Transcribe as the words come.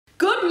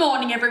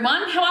morning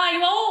everyone, how are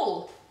you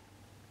all?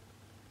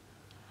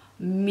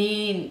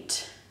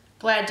 Mint,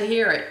 glad to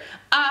hear it.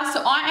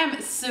 So I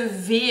am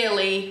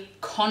severely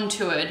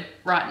contoured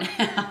right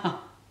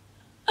now.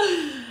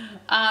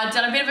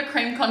 Done a bit of a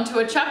cream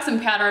contour, chuck some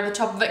powder over the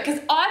top of it because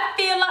I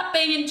feel like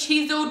being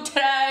chiseled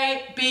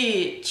today,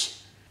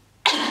 bitch.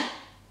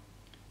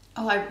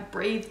 Oh, I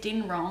breathed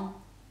in wrong.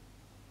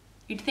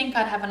 You'd think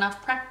I'd have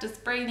enough practice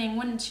breathing,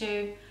 wouldn't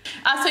you?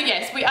 So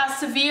yes, we are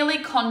severely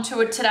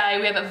contoured today.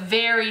 We have a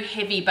very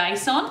heavy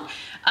base on,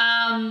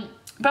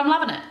 but I'm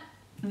loving it.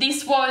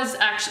 This was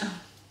actually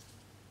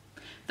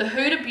the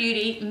Huda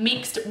Beauty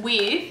mixed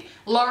with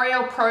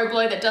L'Oreal Pro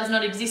Glow that does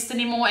not exist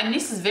anymore, and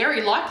this is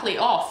very likely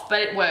off,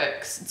 but it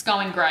works. It's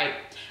going great.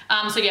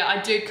 So yeah,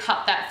 I do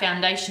cut that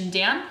foundation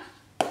down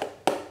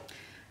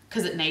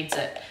because it needs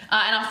it.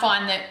 And I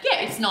find that,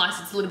 yeah, it's nice,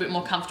 it's a little bit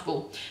more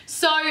comfortable.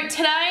 So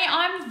today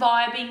I'm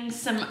vibing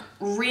some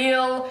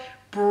real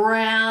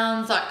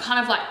browns, like kind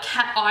of like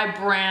cat eye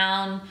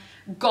brown,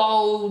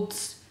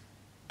 golds,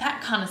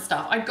 that kind of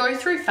stuff. I go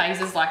through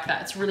phases like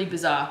that, it's really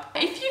bizarre.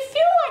 If you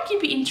feel like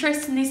you'd be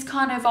interested in this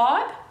kind of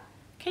vibe,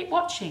 keep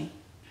watching.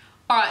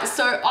 All right,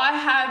 so I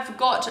have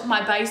got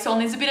my base on.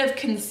 There's a bit of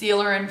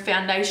concealer and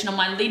foundation on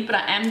my lid, but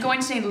I am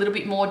going to need a little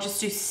bit more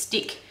just to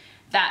stick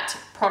that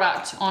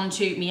product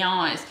onto my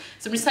eyes.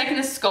 So I'm just taking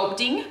the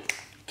Sculpting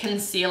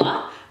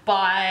Concealer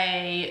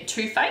by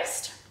Too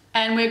Faced,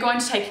 and we're going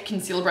to take a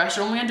concealer brush,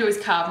 and all I'm going to do is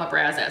carve my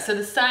brows out. So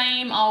the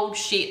same old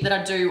shit that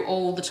I do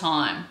all the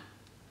time.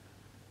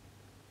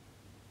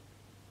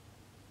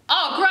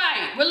 Oh,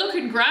 great, we're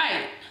looking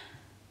great.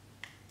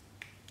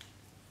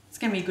 It's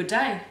gonna be a good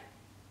day.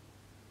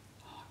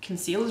 Oh,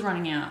 concealer's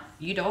running out,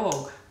 you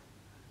dog.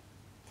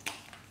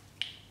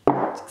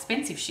 It's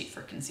expensive shit for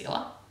a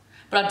concealer.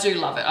 But I do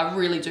love it, I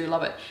really do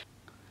love it.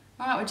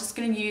 All right, we're just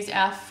gonna use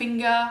our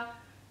finger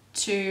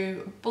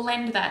to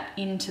blend that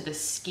into the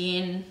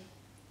skin.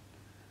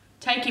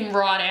 Take him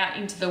right out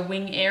into the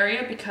wing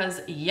area because,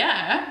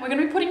 yeah, we're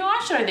gonna be putting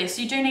eyeshadow there,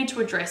 so you do need to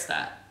address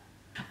that.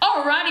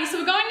 Alrighty, so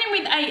we're going in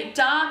with a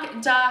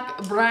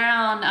dark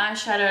brown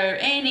eyeshadow.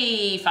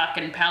 Any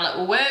fucking palette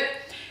will work.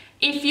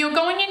 If you're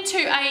going into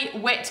a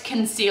wet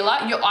concealer,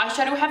 your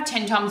eyeshadow will have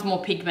 10 times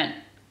more pigment.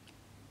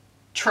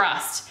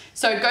 Trust.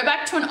 So go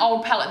back to an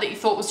old palette that you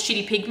thought was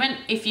shitty pigment.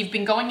 If you've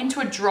been going into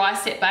a dry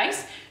set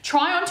base,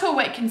 try onto a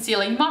wet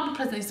concealer. You might be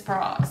pleasantly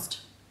surprised.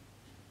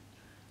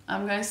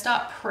 I'm going to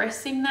start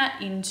pressing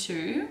that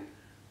into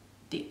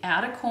the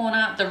outer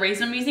corner. The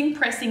reason I'm using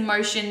pressing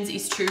motions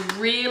is to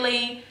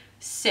really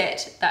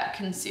set that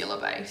concealer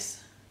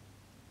base.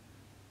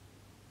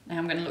 Now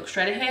I'm going to look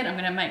straight ahead. I'm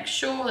going to make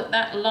sure that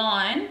that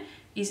line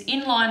is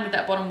in line with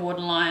that bottom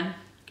waterline. I'm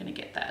going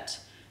to get that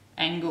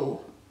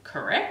angle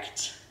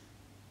correct.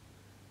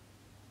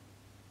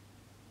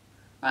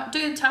 Right,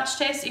 do the touch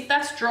test. If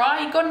that's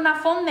dry, you got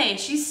enough on there.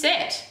 She's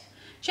set.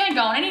 She ain't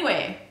going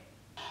anywhere.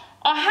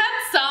 I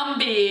had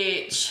some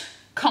bitch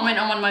comment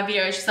on one of my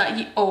videos. She's like,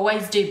 you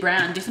always do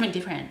brown, do something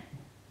different.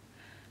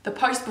 The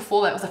post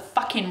before that was a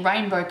fucking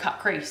rainbow cut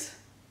crease.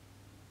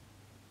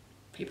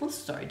 People are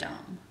so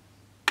dumb.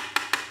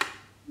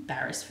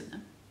 Embarrassed for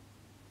them.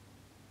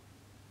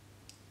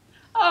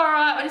 All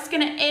right, we're just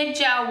gonna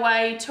edge our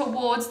way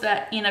towards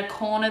that inner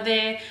corner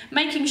there,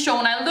 making sure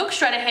when I look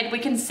straight ahead, we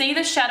can see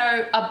the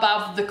shadow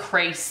above the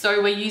crease.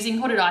 So we're using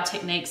hooded eye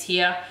techniques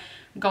here,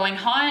 going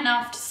high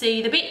enough to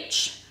see the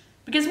bitch.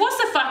 Because what's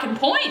the fucking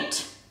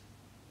point?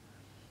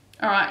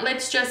 All right,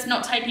 let's just,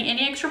 not taking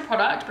any extra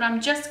product, but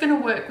I'm just gonna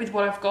work with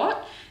what I've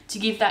got to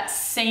give that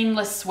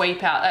seamless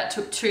sweep out. That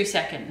took 2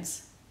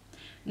 seconds.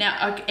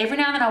 Now, every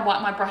now and then I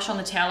wipe my brush on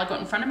the towel I got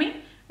in front of me,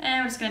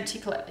 and I'm just gonna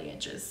tickle at the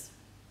edges.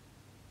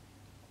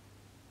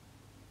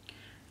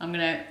 I'm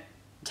gonna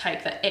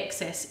take the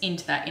excess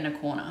into that inner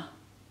corner.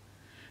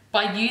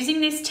 By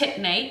using this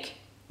technique,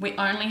 we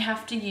only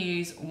have to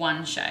use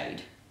one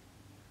shade.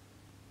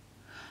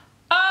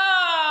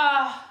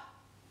 Ah!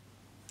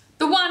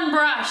 The one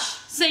brush,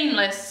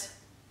 seamless.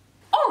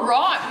 All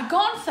right, we've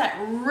gone for that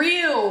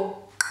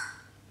real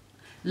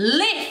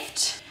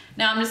lift.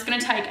 Now I'm just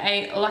gonna take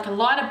a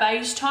lighter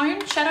beige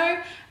tone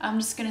shadow. I'm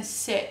just gonna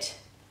set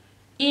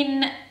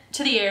in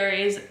to the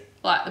areas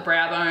like the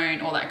brow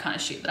bone, all that kind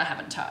of shit that I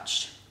haven't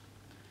touched.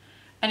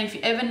 And if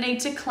you ever need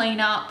to clean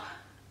up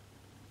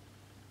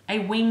a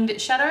winged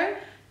shadow,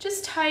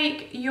 just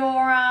take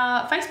your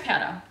face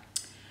powder.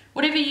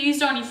 Whatever you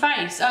used on your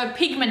face,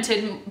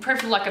 pigmented,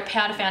 preferably like a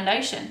powder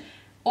foundation,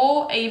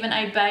 or even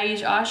a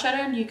beige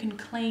eyeshadow, and you can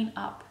clean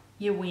up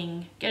your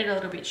wing, get it a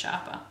little bit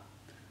sharper.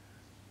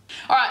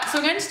 All right, so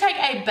we're going to take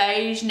a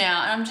beige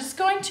now, and I'm just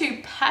going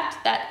to pat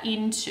that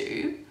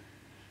into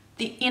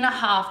the inner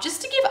half,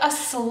 just to give a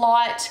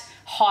slight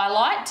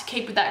highlight to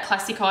keep with that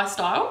classic eye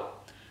style.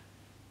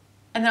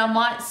 And then I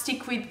might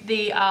stick with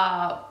the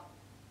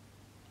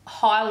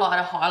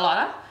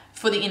highlighter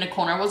for the inner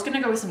corner. I was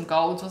gonna go with some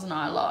golds, wasn't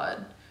I,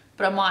 Lord?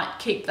 But I might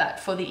keep that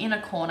for the inner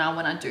corner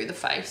when I do the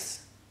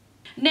face.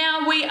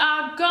 Now we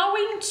are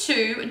going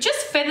to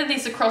just feather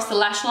this across the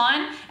lash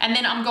line, and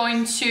then I'm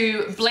going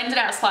to blend it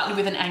out slightly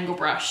with an angle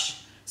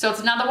brush. So it's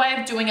another way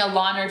of doing a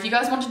liner. If you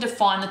guys want to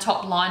define the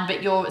top line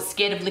but you're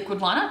scared of liquid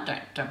liner,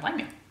 don't blame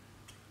me.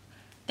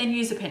 Then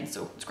use a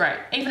pencil, it's great.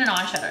 Even an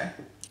eyeshadow.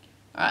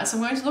 All right, so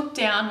I'm going to look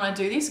down when I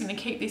do this. I'm going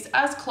to keep this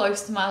as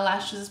close to my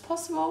lashes as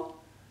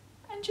possible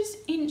and just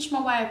inch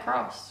my way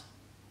across.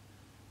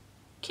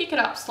 Kick it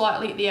up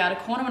slightly at the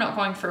outer corner. We're not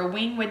going for a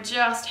wing, we're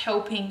just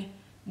helping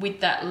with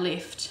that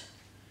lift.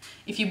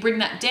 If you bring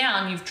that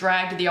down, you've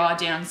dragged the eye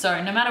down.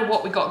 So no matter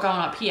what we got going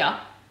up here,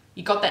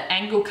 you got that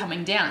angle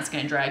coming down, it's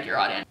going to drag your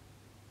eye down.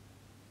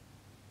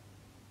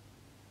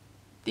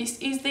 This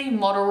is the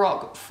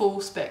modelrock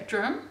Full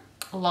Spectrum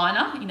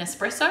liner in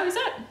espresso, is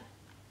it?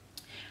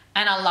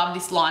 And I love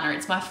this liner.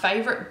 It's my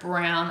favorite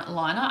brown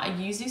liner. I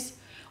use this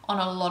on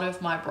a lot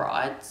of my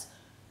brides.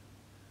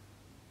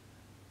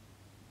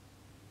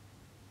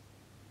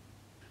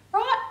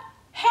 Right?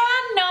 How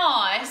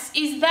nice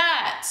is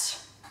that?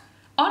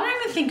 I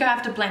don't even think I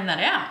have to blend that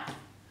out.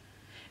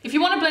 If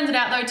you want to blend it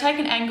out though, take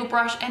an angle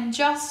brush and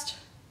just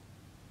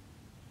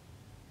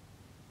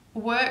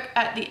work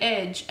at the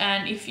edge.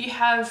 And if you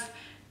have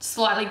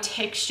slightly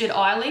textured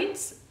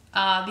eyelids,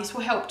 this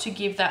will help to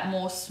give that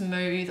more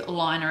smooth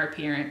liner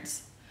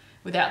appearance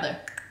without the...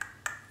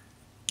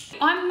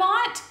 I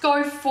might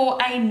go for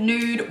a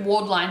nude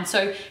waterline.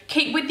 So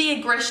keep with the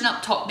aggression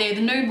up top there.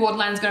 The nude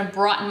waterline is going to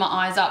brighten my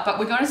eyes up, but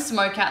we're going to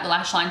smoke out the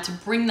lash line to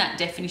bring that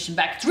definition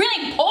back. It's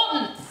really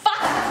important.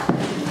 Fuck!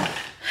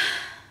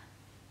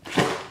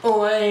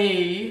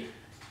 Oi.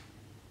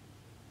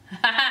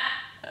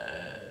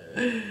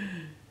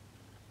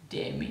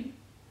 Damn me.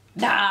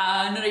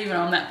 Nah, not even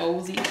on that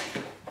ballsy.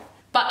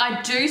 But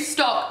I do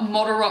stock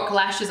modelrock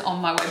lashes on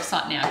my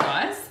website now,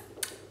 guys.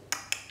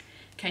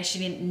 In case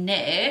you didn't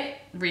know,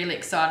 really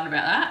excited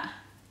about that.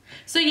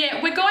 So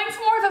yeah, we're going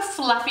for more of a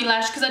fluffy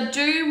lash because I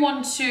do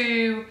want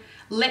to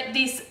let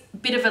this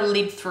bit of a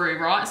lid through,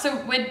 right?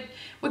 So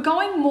we're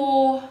going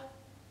more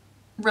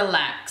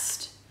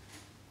relaxed.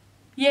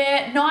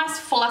 Yeah, nice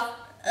fluffy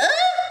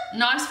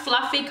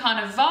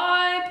kind of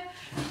vibe.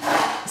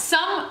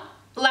 Some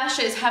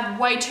lashes have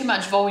way too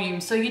much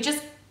volume, so you're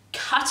just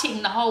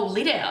cutting the whole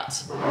lid out.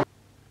 What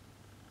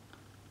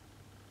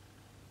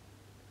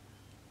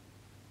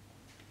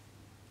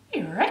do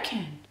you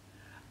reckon?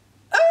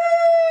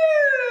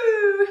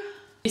 Ooh!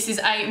 This is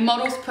a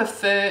Models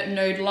Prefer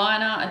nude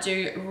liner. I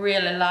do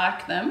really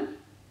like them.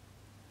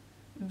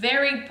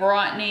 Very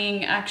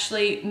brightening,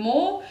 actually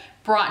more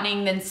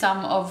brightening than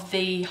some of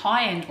the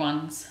high-end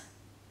ones.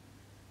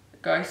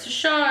 It goes to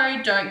show,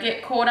 don't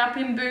get caught up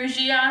in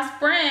bougie ass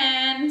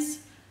brands.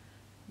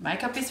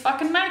 Makeup is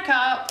fucking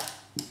makeup.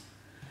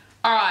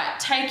 All right,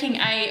 taking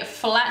a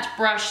flat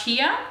brush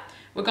here.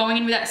 We're going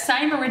in with that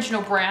same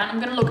original brown. I'm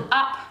gonna look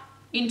up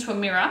into a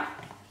mirror.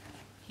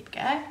 Here we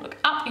go, look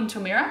up into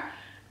a mirror.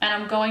 And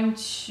I'm going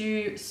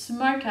to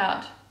smoke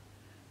out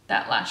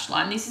that lash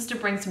line. This is to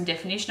bring some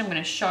definition. I'm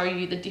gonna show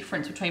you the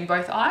difference between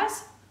both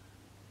eyes.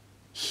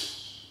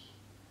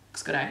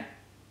 Looks good, eh?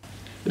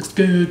 Looks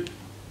good.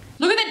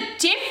 Look at the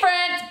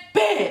difference,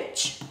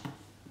 bitch.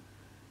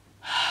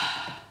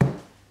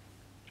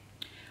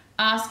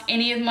 Ask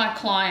any of my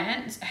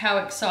clients how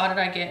excited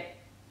I get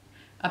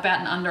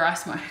about an under eye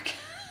smoke.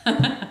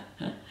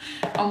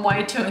 I'm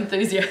way too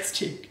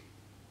enthusiastic.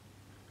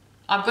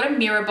 I've got a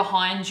mirror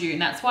behind you,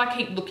 and that's why I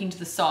keep looking to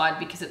the side,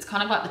 because it's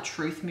kind of like the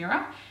truth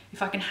mirror.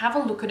 If I can have a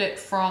look at it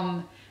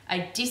from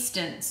a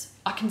distance,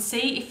 I can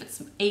see if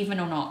it's even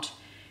or not.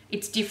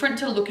 It's different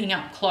to looking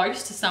up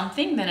close to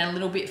something than a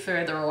little bit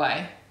further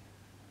away.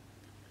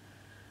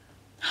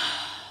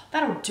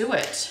 That'll do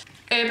it.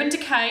 Urban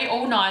Decay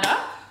All-Nighter.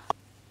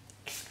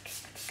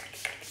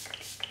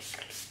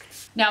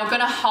 Now we're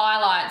gonna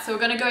highlight. So we're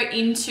gonna go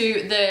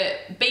into the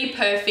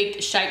Bperfect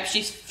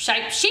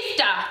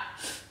Shapeshifter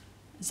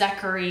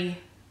Zachary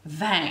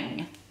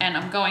Vang. And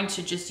I'm going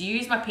to just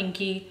use my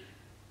pinky,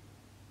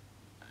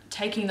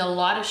 taking the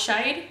lighter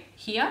shade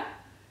here.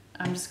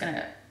 I'm just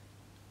gonna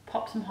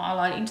pop some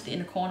highlight into the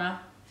inner corner.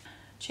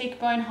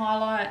 Cheekbone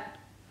highlight.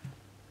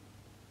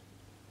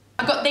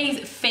 I've got these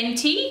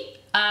Fenty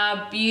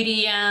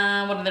Beauty,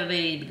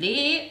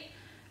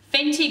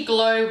 Fenty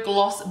Glow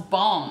Gloss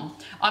Bomb.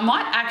 I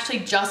might actually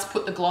just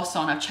put the gloss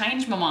on. I've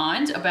changed my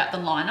mind about the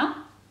liner.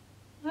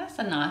 That's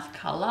a nice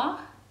color.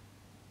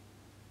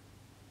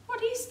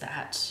 What is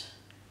that?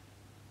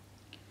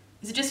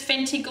 Is it just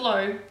Fenty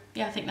Glow?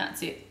 Yeah, I think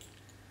that's it.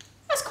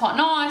 That's quite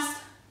nice.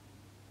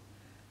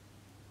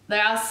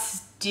 They are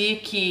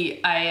sticky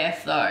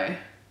AF though.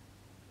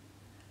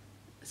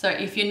 So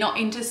if you're not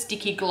into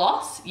sticky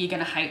gloss, you're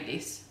gonna hate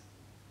this.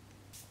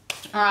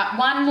 All right,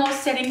 one more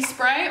setting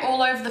spray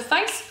all over the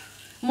face.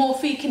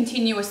 Morphe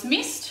Continuous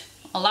Mist.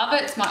 I love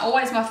it, it's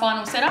always my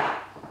final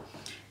setup.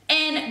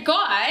 And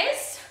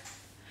guys,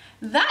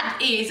 that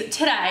is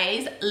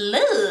today's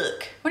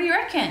look. What do you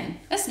reckon?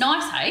 That's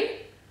nice,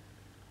 hey?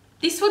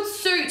 This would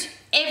suit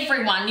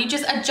everyone. You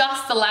just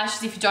adjust the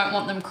lashes if you don't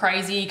want them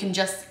crazy. You can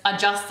just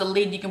adjust the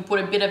lid. You can put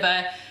a bit of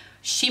a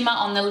shimmer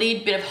on the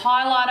lid, bit of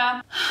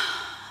highlighter.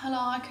 I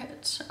like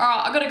it. All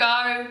right, I gotta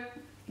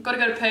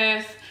go to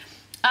Perth.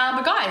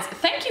 But guys,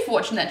 thank you for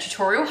watching that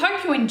tutorial.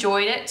 Hope you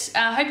enjoyed it.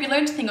 Hope you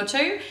learned a thing or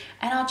two,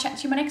 and I'll chat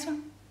to you in my next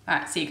one. All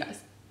right, see you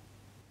guys.